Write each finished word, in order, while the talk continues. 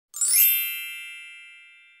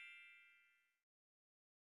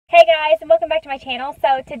Hey guys, and welcome back to my channel.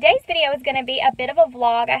 So today's video is going to be a bit of a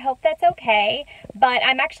vlog. I hope that's okay, but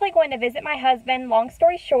I'm actually going to visit my husband. Long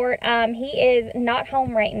story short, he is not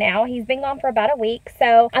home right now. He's been gone for about a week,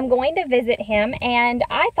 so I'm going to visit him, and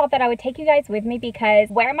I thought that I would take you guys with me because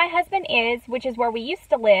where my husband is, which is where we used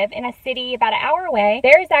to live in a city about an hour away,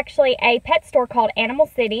 there is actually a pet store called Animal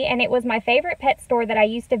City, and it was my favorite pet store that I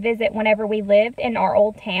used to visit whenever we lived in our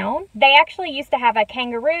old town. They actually used to have a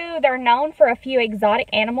kangaroo. They're known for a few exotic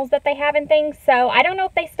animals that they have and things, so I don't know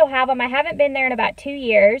if they still have them. I haven't been there in about 2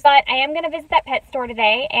 years, but I am going to visit that pet store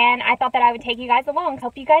today, and I thought that I would take you guys along.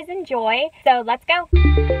 Hope you guys enjoy, so let's go.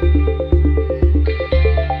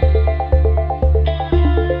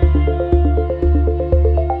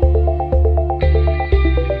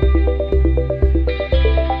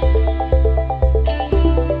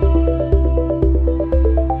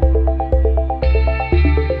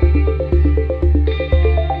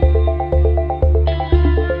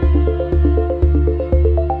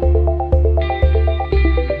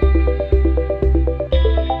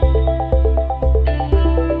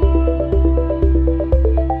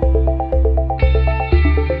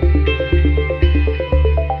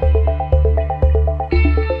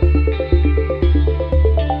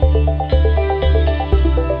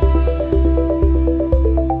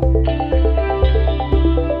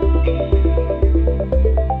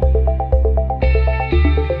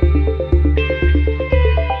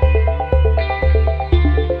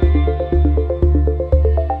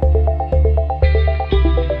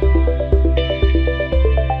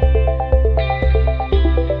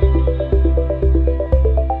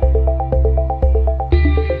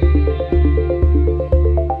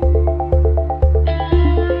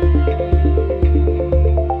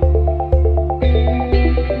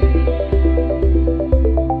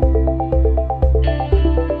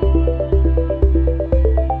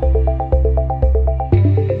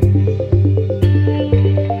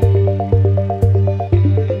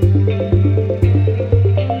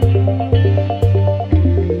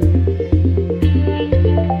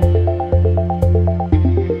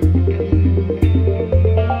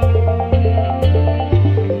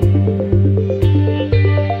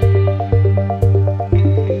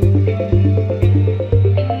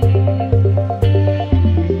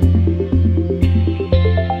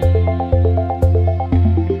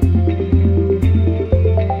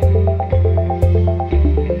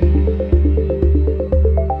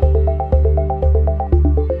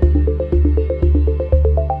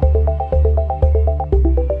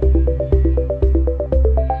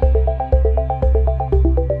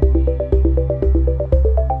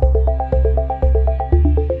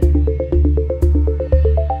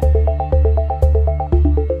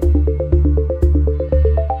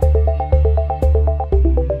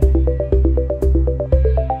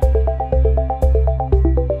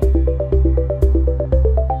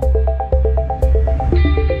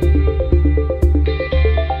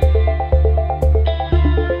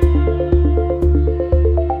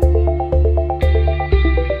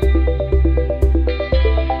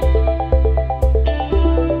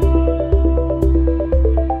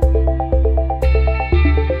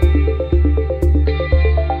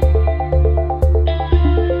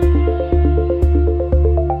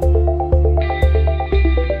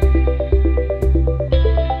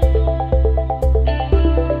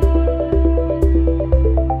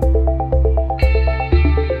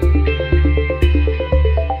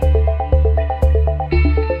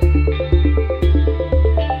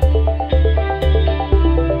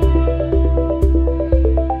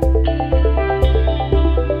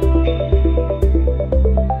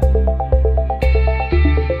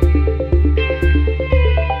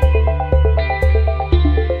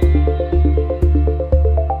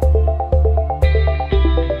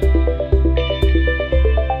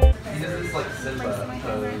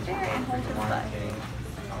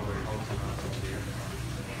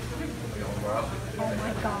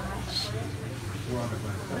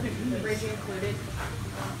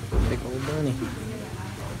 Big old bunny.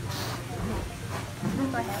 Go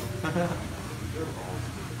ahead.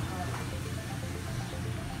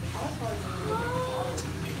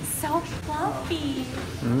 So fluffy.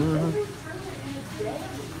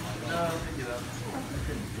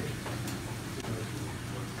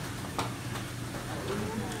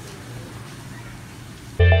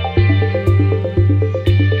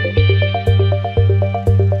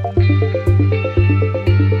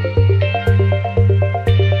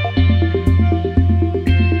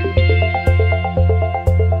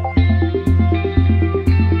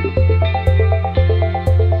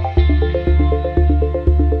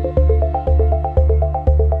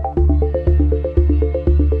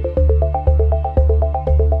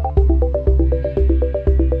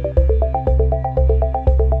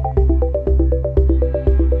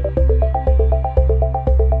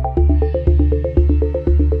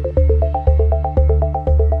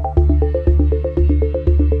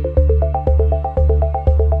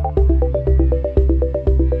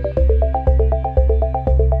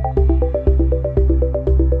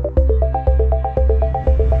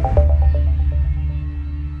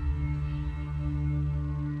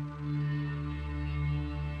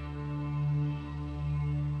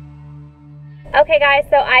 Okay guys,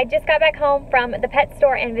 so I just got back home from the pet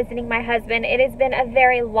store and visiting my husband. It has been a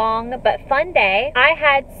very long but fun day. I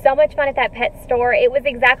had so much fun at that pet store. It was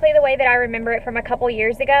exactly the way that I remember it from a couple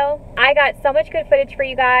years ago. I got so much good footage for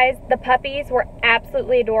you guys. The puppies were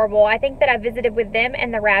absolutely adorable. I think that I visited with them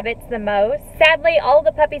and the rabbits the most. Sadly, all of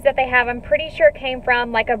the puppies that they have, I'm pretty sure came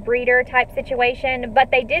from like a breeder type situation, but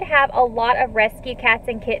they did have a lot of rescue cats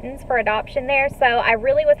and kittens for adoption there, so I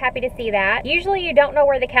really was happy to see that. Usually you don't know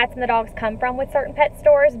where the cats and the dogs come from with certain pet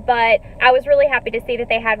stores, but I was really happy to see that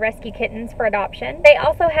they had rescue kittens for adoption. They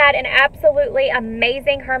also had an absolutely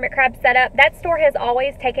amazing hermit crab setup. That store has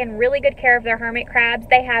always taken really good care of their hermit crabs.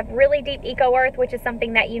 They have really deep eco earth, which is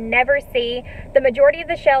something that you never see. The majority of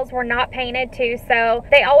the shells were not painted too, so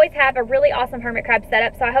they always have a really awesome hermit crab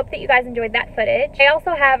setup, so I hope that you guys enjoyed that footage. They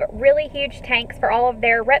also have really huge tanks for all of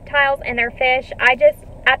their reptiles and their fish. I just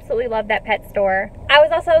absolutely love that pet store. I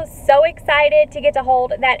was also so excited to get to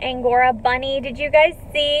hold that Angora bunny. Did you guys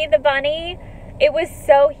see the bunny? It was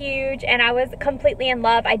so huge and I was completely in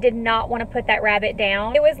love. I did not want to put that rabbit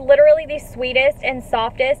down. It was literally the sweetest and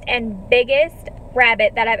softest and biggest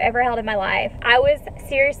rabbit that I've ever held in my life. I was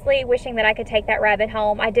seriously wishing that I could take that rabbit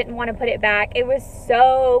home. I didn't want to put it back. It was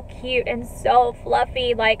so cute and so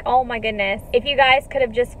fluffy. Like, oh my goodness. If you guys could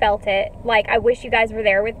have just felt it, like, I wish you guys were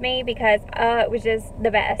there with me because it was just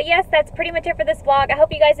the best. But yes, that's pretty much it for this vlog. I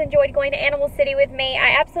hope you guys enjoyed going to Animal City with me.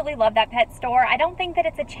 I absolutely love that pet store. I don't think that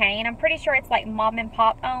it's a chain. I'm pretty sure it's like mom and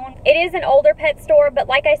pop owned. It is an older pet store, but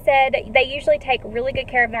like I said, they usually take really good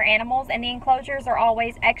care of their animals, and the enclosures are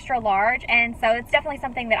always extra large, and so it's definitely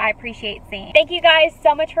something that I appreciate seeing. Thank you guys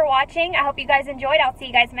so much for watching. I hope you guys enjoyed. I'll see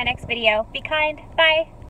you guys in my next video. Be kind. Bye.